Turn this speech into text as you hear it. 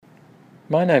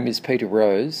My name is Peter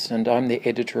Rose and I'm the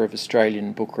editor of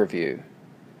Australian Book Review.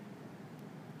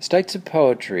 States of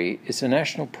Poetry is a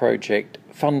national project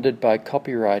funded by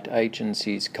Copyright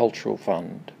Agency's Cultural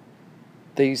Fund.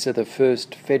 These are the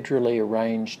first federally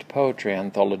arranged poetry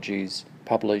anthologies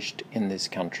published in this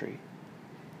country.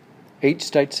 Each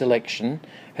state selection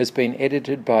has been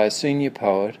edited by a senior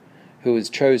poet who has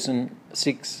chosen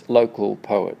 6 local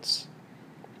poets.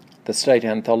 The state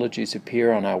anthologies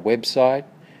appear on our website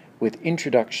with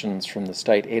introductions from the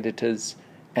state editors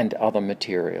and other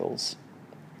materials.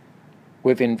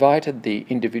 We've invited the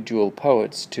individual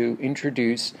poets to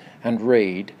introduce and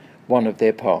read one of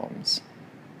their poems.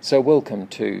 So welcome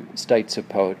to States of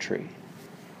Poetry.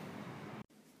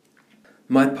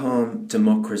 My poem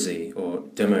Democrazy, or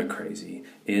Democrazy,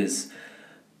 is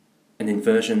an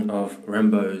inversion of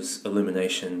Rimbaud's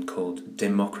illumination called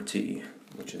Democracy,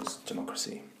 which is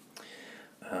democracy.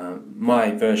 My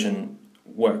version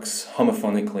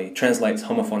translates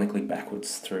homophonically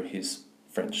backwards through his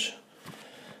French.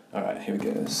 Alright, here we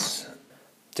go.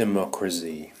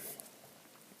 Democracy.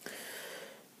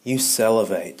 You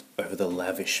salivate over the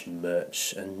lavish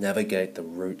merch and navigate the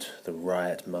route the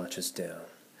riot marches down.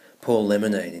 Pour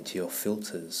lemonade into your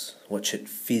filters, watch it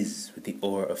fizz with the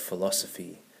aura of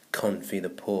philosophy, confit the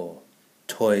poor,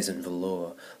 toys and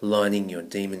velour lining your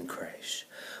demon crèche,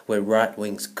 where right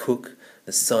wings cook,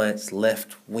 the science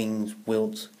left wings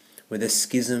wilt, where the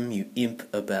schism you imp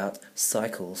about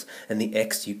cycles, and the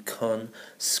X you con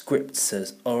script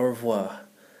says au revoir.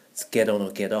 It's get on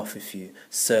or get off if you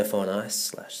surf on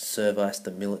ice / serve ice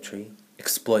the military,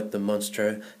 exploit the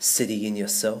monstro city in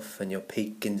yourself and your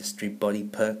peak industry body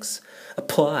perks.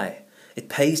 Apply! It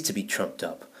pays to be trumped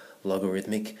up,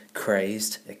 logarithmic,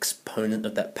 crazed, exponent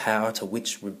of that power to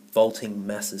which revolting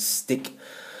masses stick.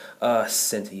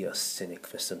 Centre your cynic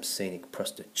for some scenic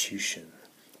prostitution.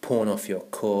 Pawn off your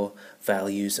core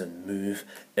values and move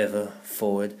ever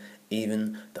forward.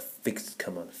 Even the fixed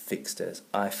come unfixed as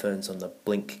iPhones on the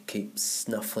blink keep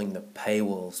snuffling the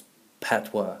paywalls.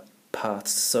 Patois,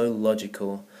 paths so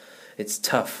logical. It's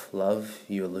tough, love,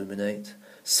 you illuminate.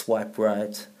 Swipe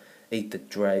right, eat the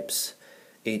drapes,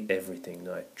 eat everything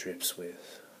night drips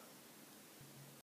with.